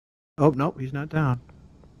Oh, nope, he's not down.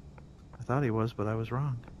 I thought he was, but I was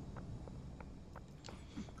wrong.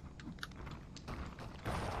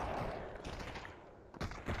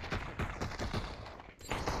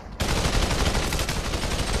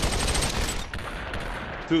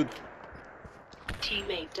 Dude.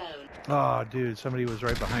 Teammate down. Oh, dude, somebody was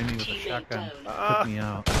right behind me with a shotgun. Took me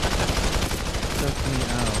out. Took me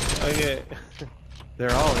out. Okay.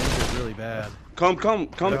 They're all injured really bad. Come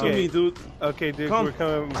to me, dude. Okay, dude, Come. we're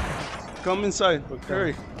coming. Come inside.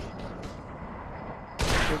 Hurry.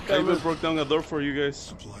 David broke down a door for you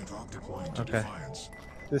guys. Okay.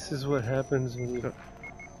 This is what happens when you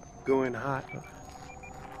go in hot.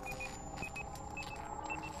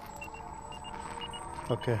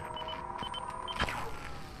 Okay.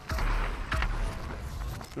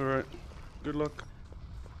 Alright. Good luck.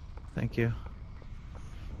 Thank you.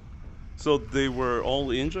 So they were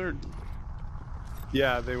all injured?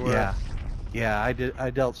 Yeah, they were. Yeah. Yeah, I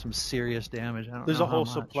dealt some serious damage. I don't There's know a whole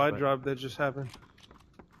how much, supply but... drop that just happened.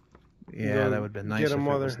 Yeah, that would have been nice if it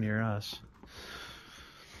while was near us.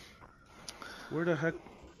 Where the heck?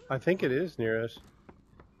 I think it is near us.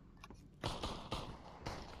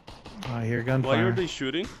 I hear gunfire. Why are they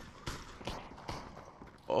shooting?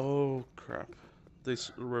 Oh crap. They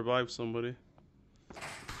revived somebody.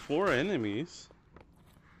 4 enemies?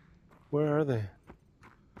 Where are they?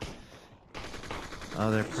 Oh,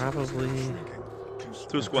 they're probably...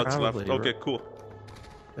 2 squads left. Okay, cool.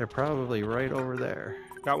 They're probably right over there.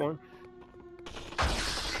 Got one.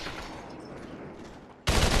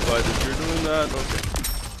 But if you're doing that, okay.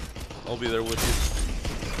 I'll be there with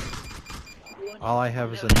you. All I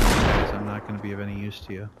have is a knife, guys. I'm not going to be of any use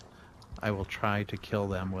to you. I will try to kill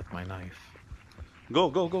them with my knife. Go.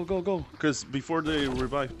 Because before they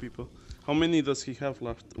revive people. How many does he have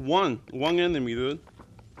left? One enemy, dude.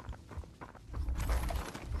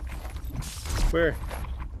 Where?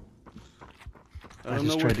 I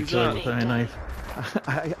just tried to kill her with my knife.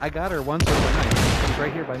 I got her once with my knife. She's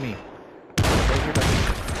right here by me. Right here by me.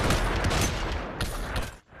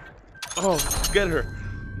 Oh, get her.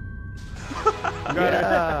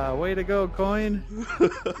 Yeah, way to go, coin.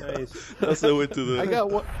 Nice. That's the way to do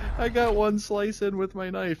it. I got one slice in with my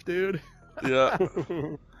knife, dude. Yeah.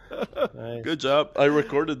 Nice. Good job. I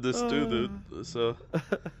recorded this too, dude. So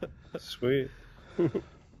Sweet.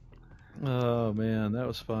 Oh man, that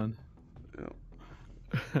was fun. yeah.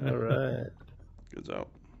 All right. Good job.